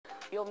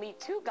You'll meet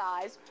two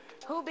guys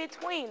who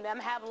between them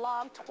have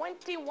logged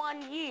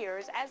 21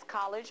 years as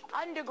college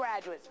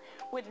undergraduates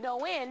with no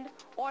end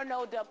or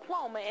no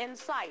diploma in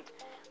sight.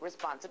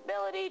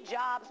 Responsibility,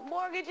 jobs,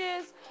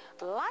 mortgages,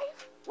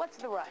 life, what's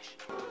the rush?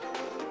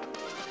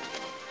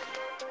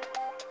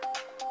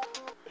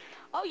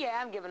 Oh, yeah,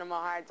 I'm giving them a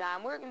hard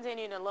time. We're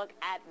continuing to look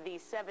at the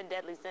 7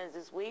 deadly sins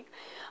this week.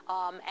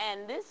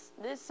 And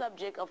this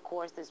subject, of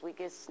course, this week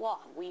is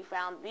sloth. We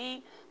found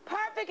the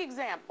perfect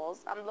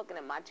examples. I'm looking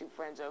at my two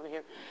friends over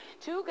here.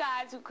 Two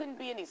guys who couldn't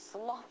be any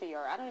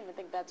slothier. I don't even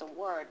think that's a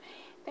word.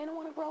 They don't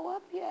want to grow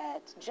up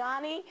yet.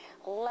 Johnny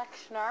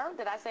Lechner,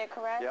 did I say it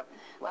correct? Yep.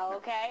 Lechner.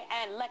 Okay,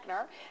 and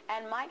Lechner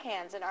and Mike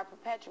Hanson are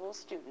perpetual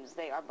students.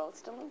 They are both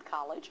still in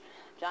college.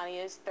 Johnny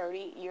is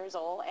 30 years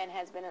old and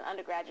has been an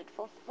undergraduate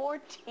for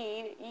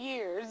 14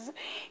 years.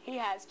 He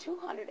has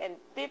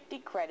 250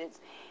 credits,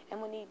 and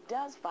when he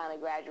does finally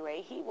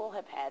graduate, he will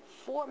have had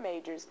 4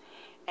 majors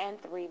and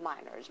 3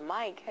 minors.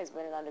 Mike has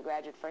been an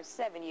undergraduate for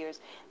 7 years.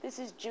 This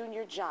is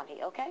junior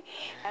Johnny, okay?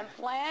 And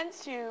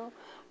plans to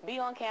be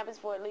on campus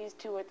for at least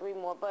 2 or 3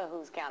 more, but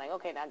who's counting?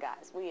 Okay, now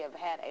guys, we have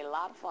had a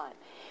lot of fun,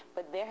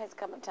 but there has to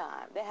come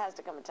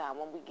a time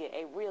when we get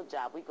a real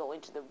job. We go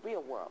into the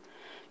real world,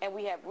 and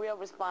we have real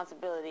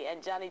responsibility.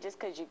 And Johnny, just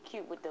because you're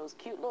cute with those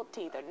cute little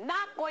teeth are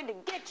not going to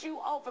get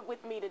you over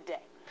with me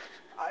today.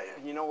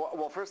 You know what?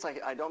 Well, first,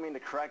 I don't mean to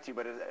correct you,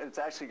 but it's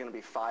actually going to be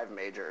 5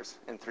 majors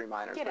and 3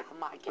 minors. Get out of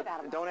my, get out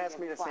of my. Don't ask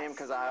me the same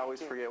because I always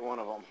forget one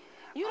of them.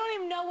 You don't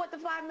even know what the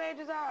 5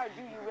 majors are, or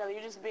do you really?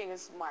 You're just being a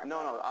smart.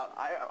 No,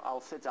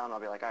 I'll sit down and I'll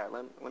be like, all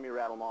right, let me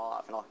rattle them all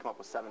off, and I'll come up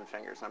with 7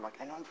 fingers. And I'm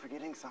like, I know I'm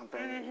forgetting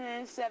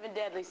something. 7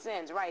 deadly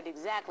sins, right,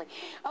 exactly.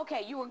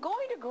 Okay, you were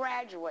going to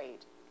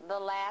graduate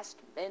last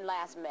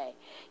May.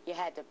 You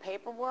had the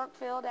paperwork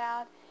filled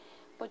out,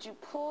 but you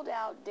pulled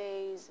out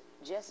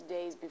just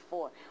days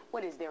before.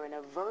 What, is there an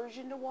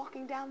aversion to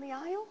walking down the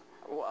aisle?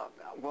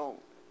 Well,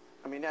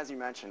 I mean, as you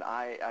mentioned,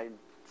 I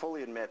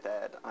fully admit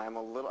that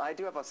I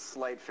do have a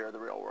slight fear of the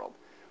real world,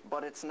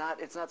 but it's not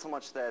so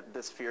much that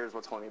this fear is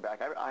what's holding me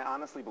back. I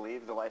honestly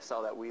believe the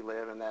lifestyle that we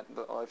live and that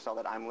the lifestyle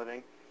that I'm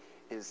living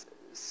is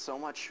so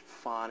much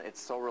fun. It's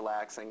so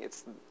relaxing.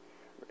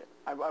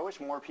 I wish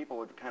more people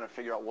would kind of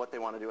figure out what they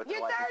want to do with their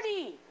life.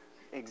 You're 30!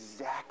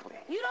 Exactly.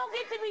 You don't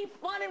get to be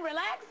fun and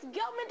relaxed.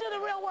 Come into the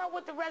real world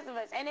with the rest of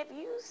us. And if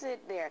you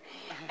sit there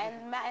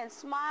and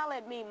smile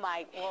at me,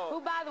 Mike,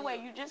 who, by the way,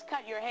 you just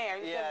cut your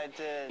hair. Yeah, I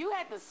did. You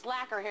had the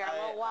slacker hair a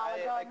little while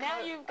ago. Now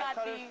you've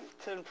got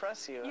to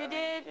impress you. You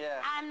did? Yeah.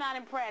 I'm not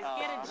impressed.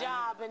 Get a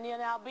job and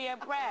I'll be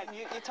impressed.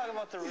 You talk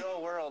about the real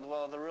world.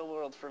 Well, the real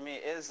world for me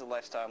is the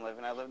lifestyle I'm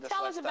living. I live this lifestyle.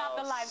 Tell us about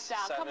the 7.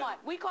 lifestyle. Come on.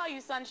 We call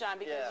you Sunshine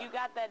because you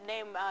got that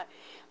name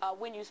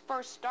when you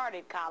first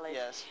started college.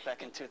 Yes,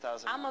 back in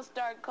 2000. I'm going to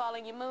start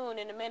calling you Moon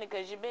in a minute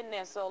because you've been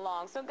there so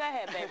long. So go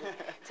ahead, baby.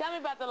 Tell me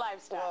about the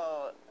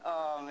lifestyle.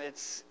 Well,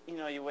 it's,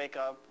 you wake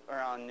up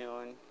around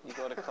noon, you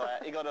go to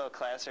class, you go to a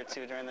class or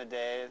 2 during the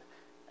day,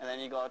 and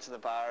then you go out to the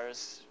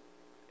bars,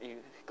 you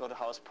go to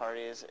house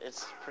parties.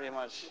 It's pretty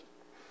much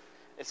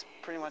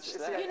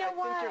that. You know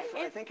what?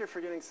 I think you're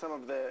forgetting some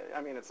of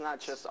it's not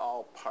just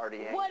all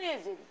partying. What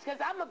is it? Because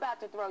I'm about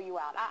to throw you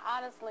out. I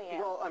honestly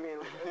am. Well,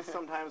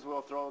 sometimes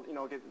we'll throw,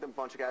 get a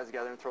bunch of guys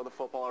together and throw the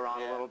football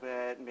around a little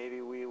bit.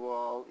 Maybe we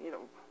will,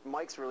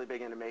 Mike's really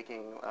big into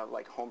making,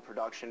 like, home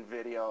production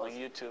videos. Like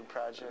YouTube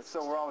projects.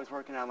 So we're always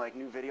working on, like,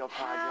 new video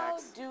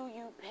projects. How do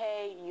you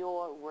pay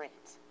your rent?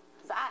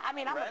 I'm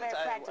a very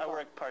practical. I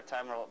work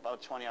part-time,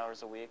 about 20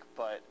 hours a week,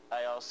 but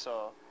I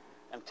also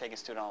I'm taking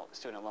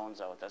student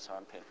loans out. That's how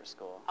I'm paying for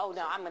school. Oh,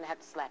 no, I'm going to have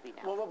to slap you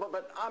now. Well,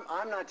 but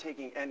I'm not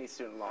taking any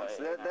student loans.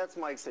 That's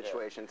Mike's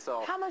situation.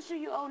 So how much do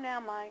you owe now,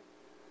 Mike?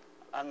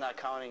 I'm not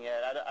counting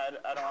yet.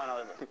 I don't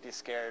want to be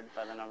scared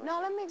by the numbers.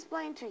 No, let me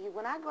explain to you.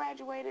 When I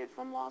graduated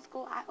from law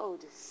school, I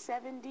owed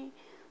 $70,000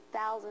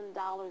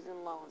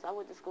 in loans. I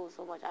went to school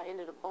so much, I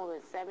ended up owing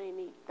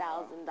 $70,000.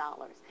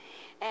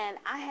 And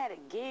I had a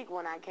gig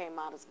when I came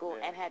out of school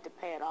and had to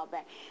pay it all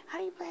back. How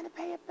do you plan to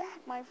pay it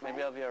back, my friend?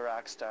 Maybe I'll be a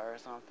rock star or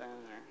something.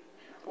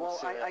 Well,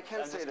 I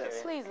can say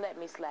this. Please let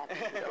me slap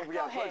you.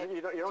 Go ahead.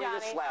 You don't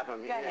need to slap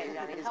him. Go ahead,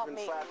 Johnny. He's Help been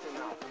me. slapped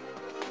enough.